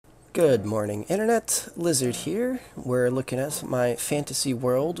Good morning, Internet. Lizard here. We're looking at my fantasy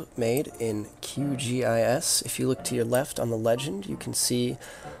world made in QGIS. If you look to your left on the legend, you can see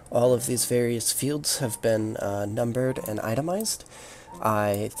all of these various fields have been numbered and itemized.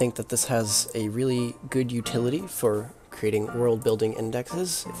 I think that this has a really good utility for creating world-building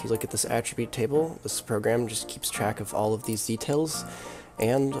indexes. If you look at this attribute table, this program just keeps track of all of these details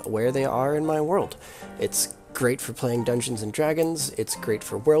and where they are in my world. It's great for playing Dungeons and Dragons, it's great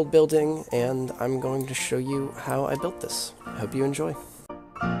for world building, and I'm going to show you how I built this. I hope you enjoy.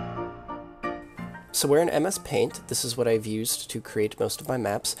 So we're in MS Paint. This is what I've used to create most of my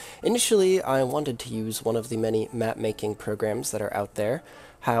maps. Initially, I wanted to use one of the many map-making programs that are out there.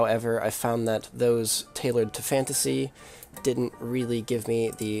 However, I found that those tailored to fantasy didn't really give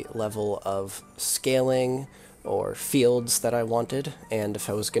me the level of scaling or fields that I wanted, and if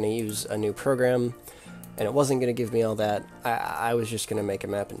I was going to use a new program, and it wasn't going to give me all that, I was just going to make a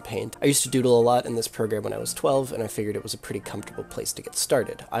map in Paint. I used to doodle a lot in this program when I was 12, and I figured it was a pretty comfortable place to get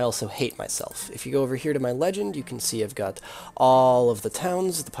started. I also hate myself. If you go over here to my legend, you can see I've got all of the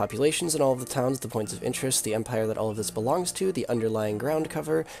towns, the populations in all of the towns, the points of interest, the empire that all of this belongs to, the underlying ground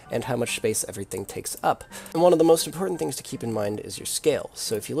cover, and how much space everything takes up. And one of the most important things to keep in mind is your scale.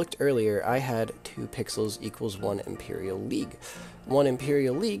 So if you looked earlier, I had 2 pixels equals 1 imperial league. 1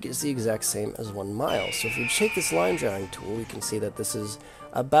 imperial league is the exact same as 1 mile. So if we take this line drawing tool, we can see that this is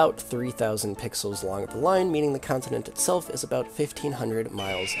about 3,000 pixels along the line, meaning the continent itself is about 1,500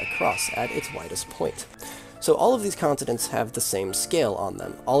 miles across at its widest point. So all of these continents have the same scale on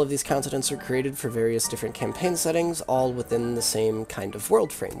them. All of these continents are created for various different campaign settings, all within the same kind of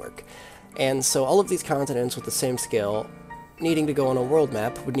world framework. And so all of these continents with the same scale needing to go on a world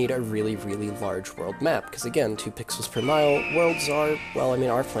map would need a really, really large world map, because again, 2 pixels per mile, worlds are, well, I mean,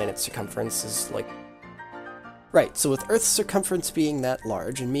 our planet's circumference is like... Right, so with Earth's circumference being that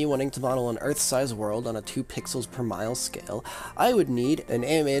large, and me wanting to model an Earth-size world on a 2 pixels per mile scale, I would need an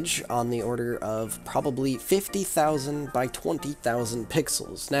image on the order of probably 50,000 by 20,000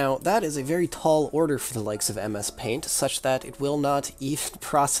 pixels. Now, that is a very tall order for the likes of MS Paint, such that it will not even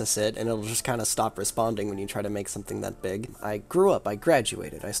process it, and it'll just kind of stop responding when you try to make something that big. I grew up, I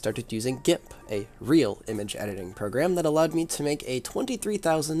graduated, I started using GIMP, a real image editing program that allowed me to make a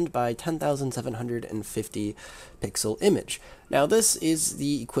 23,000 by 10,750 pixel image. Now this is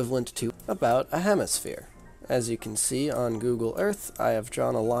the equivalent to about a hemisphere. As you can see on Google Earth, I have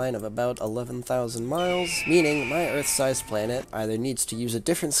drawn a line of about 11,000 miles, meaning my Earth-sized planet either needs to use a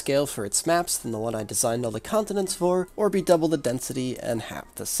different scale for its maps than the one I designed all the continents for, or be double the density and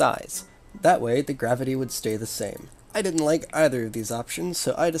half the size. That way, the gravity would stay the same. I didn't like either of these options,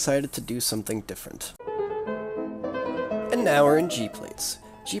 so I decided to do something different. And now we're in G-Plates.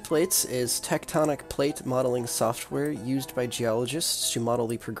 G-Plates is tectonic plate modeling software used by geologists to model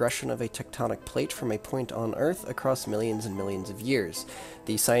the progression of a tectonic plate from a point on Earth across millions and millions of years.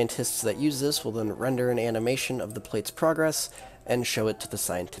 The scientists that use this will then render an animation of the plate's progress and show it to the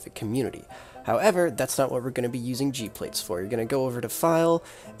scientific community. However, that's not what we're going to be using G-Plates for. You're going to go over to File,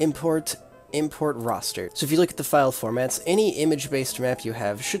 Import Raster. So if you look at the file formats, any image-based map you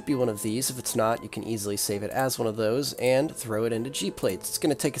have should be one of these. If it's not, you can easily save it as one of those and throw it into G-Plates. It's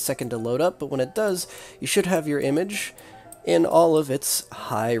going to take a second to load up, but when it does, you should have your image in all of its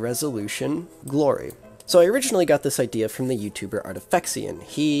high-resolution glory. So I originally got this idea from the YouTuber Artifexian.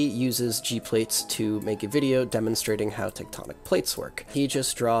 He uses G-Plates to make a video demonstrating how tectonic plates work. He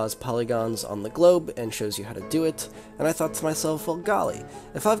just draws polygons on the globe and shows you how to do it, and I thought to myself, well golly,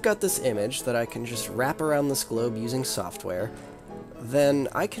 if I've got this image that I can just wrap around this globe using software, then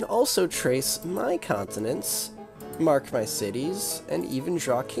I can also trace my continents, mark my cities, and even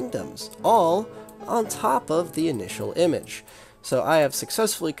draw kingdoms, all on top of the initial image. So I have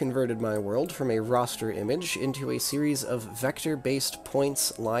successfully converted my world from a raster image into a series of vector-based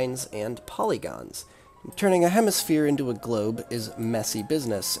points, lines, and polygons. Turning a hemisphere into a globe is messy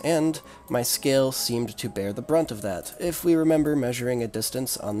business, and my scale seemed to bear the brunt of that. If we remember measuring a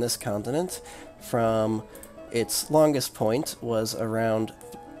distance on this continent from its longest point was around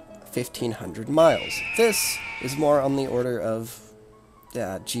 1,500 miles. This is more on the order of...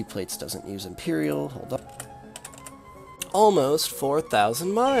 G-Plates doesn't use imperial, hold on. Almost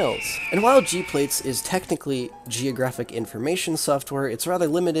 4,000 miles. And while G-Plates is technically geographic information software, it's rather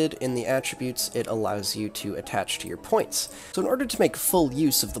limited in the attributes it allows you to attach to your points. So in order to make full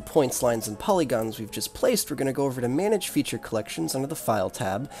use of the points, lines, and polygons we've just placed, we're going to go over to Manage Feature Collections under the File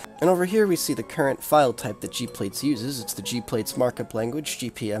tab, and over here we see the current file type that G-Plates uses. It's the G-Plates markup language,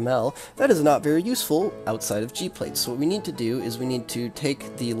 GPML. That is not very useful outside of G-Plates. So what we need to do is we need to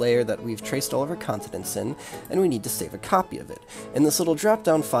take the layer that we've traced all of our continents in, and we need to save a copy. copy of it. In this little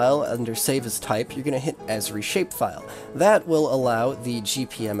drop-down file under Save as Type, you're going to hit as Reshape File. That will allow the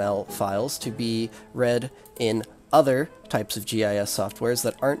GPML files to be read in other types of GIS softwares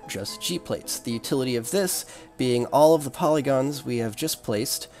that aren't just G-plates. The utility of this being all of the polygons we have just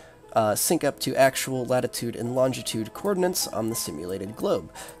placed sync up to actual latitude and longitude coordinates on the simulated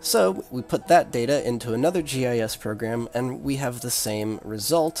globe. So we put that data into another GIS program and we have the same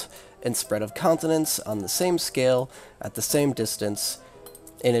result and spread of continents on the same scale at the same distance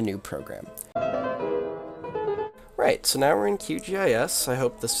in a new program. Right, so now we're in QGIS. I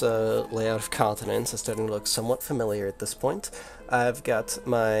hope this layout of continents is starting to look somewhat familiar at this point. I've got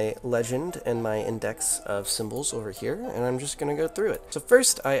my legend and my index of symbols over here, and I'm just going to go through it. So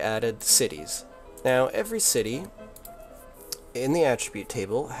first I added cities. Now every city in the attribute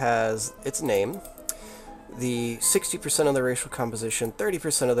table has its name, the 60% of the racial composition,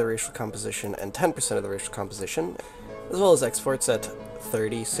 30% of the racial composition, and 10% of the racial composition, as well as exports at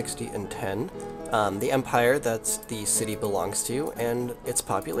 30, 60, and 10. The empire that the city belongs to, and its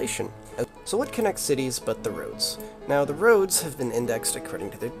population. So what connects cities but the roads? Now the roads have been indexed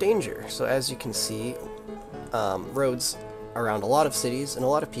according to their danger. So as you can see, roads around a lot of cities and a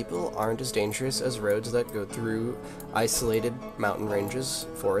lot of people aren't as dangerous as roads that go through isolated mountain ranges,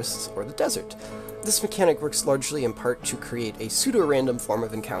 forests, or the desert. This mechanic works largely in part to create a pseudo-random form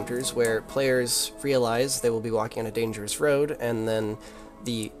of encounters where players realize they will be walking on a dangerous road, and then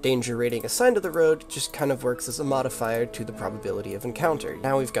the danger rating assigned to the road just kind of works as a modifier to the probability of encounter.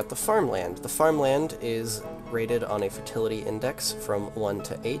 Now we've got the farmland. The farmland is rated on a fertility index from 1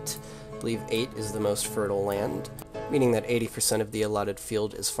 to 8. I believe 8 is the most fertile land, meaning that 80% of the allotted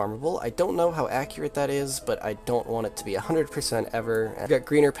field is farmable. I don't know how accurate that is, but I don't want it to be 100% ever. We've got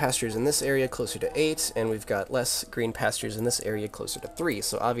greener pastures in this area closer to 8, and we've got less green pastures in this area closer to 3,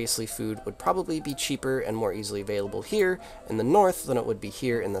 so obviously food would probably be cheaper and more easily available here in the north than it would be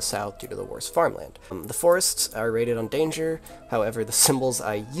here in the south due to the worse farmland. The forests are rated on danger, however the symbols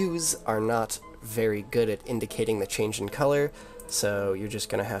I use are not very good at indicating the change in color, so you're just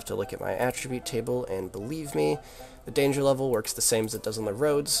going to have to look at my attribute table and believe me. The danger level works the same as it does on the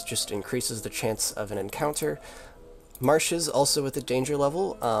roads, just increases the chance of an encounter. Marshes, also with the danger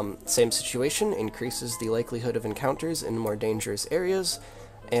level, same situation, increases the likelihood of encounters in more dangerous areas,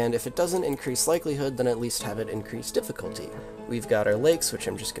 and if it doesn't increase likelihood, then at least have it increase difficulty. We've got our lakes, which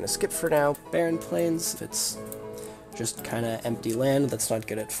I'm just going to skip for now. Barren plains, if it's just kind of empty land that's not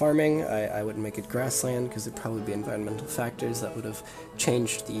good at farming, I wouldn't make it grassland because there'd probably be environmental factors that would have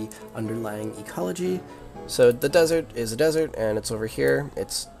changed the underlying ecology. So the desert is a desert, and it's over here.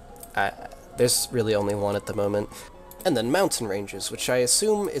 There's really only one at the moment. And then mountain ranges, which I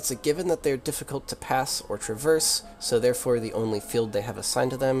assume it's a given that they're difficult to pass or traverse, so therefore the only field they have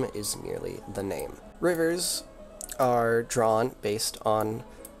assigned to them is merely the name. Rivers are drawn based on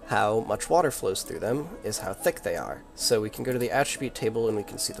how much water flows through them, is how thick they are. So we can go to the attribute table and we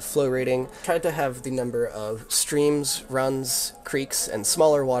can see the flow rating. Tried to have the number of streams, runs, creeks, and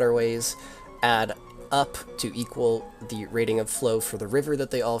smaller waterways add up to equal the rating of flow for the river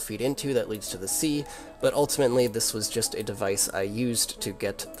that they all feed into that leads to the sea, but ultimately this was just a device I used to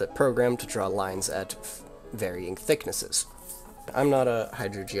get the program to draw lines at varying thicknesses. I'm not a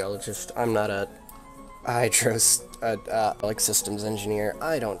hydrogeologist, I'm not a like systems engineer.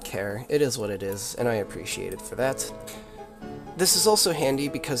 I don't care. It is what it is, and I appreciate it for that. This is also handy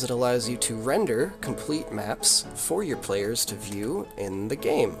because it allows you to render complete maps for your players to view in the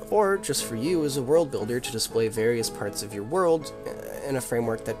game, or just for you as a world builder to display various parts of your world in a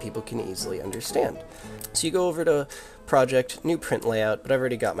framework that people can easily understand. So you go over to Project, New Print Layout, but I've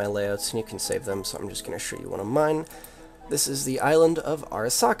already got my layouts and you can save them, so I'm just going to show you one of mine. This is the island of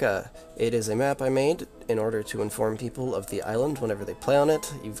Arasaka. It is a map I made in order to inform people of the island whenever they play on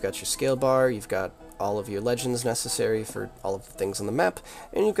it. You've got your scale bar, you've got all of your legends necessary for all of the things on the map,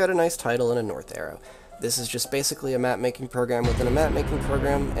 and you've got a nice title and a north arrow. This is just basically a map-making program within a map-making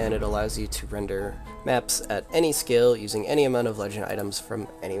program, and it allows you to render maps at any scale using any amount of legend items from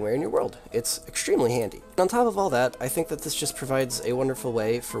anywhere in your world. It's extremely handy. And on top of all that, I think that this just provides a wonderful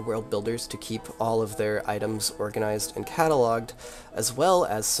way for world builders to keep all of their items organized and cataloged, as well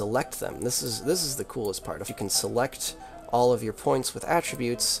as select them. This is the coolest part. If you can select all of your points with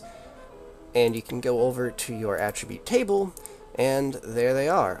attributes, and you can go over to your attribute table, and there they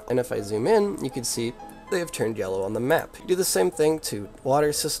are. And if I zoom in, you can see they have turned yellow on the map. You do the same thing to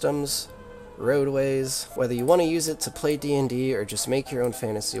water systems, roadways. Whether you want to use it to play D&D or just make your own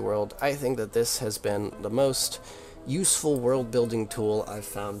fantasy world, I think that this has been the most useful world building tool I've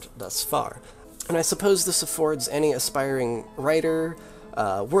found thus far. And I suppose this affords any aspiring writer,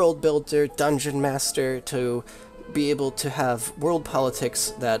 world builder, dungeon master to be able to have world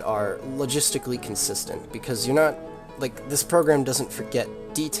politics that are logistically consistent, because you're not, like, this program doesn't forget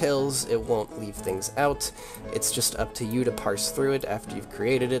details, it won't leave things out, it's just up to you to parse through it after you've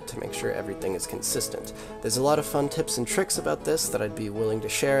created it to make sure everything is consistent. There's a lot of fun tips and tricks about this that I'd be willing to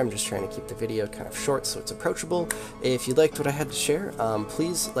share. I'm just trying to keep the video kind of short so it's approachable. If you liked what I had to share,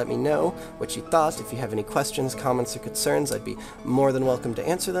 please let me know what you thought. If you have any questions, comments, or concerns, I'd be more than welcome to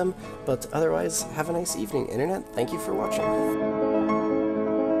answer them. But otherwise, have a nice evening, Internet. Thank you for watching.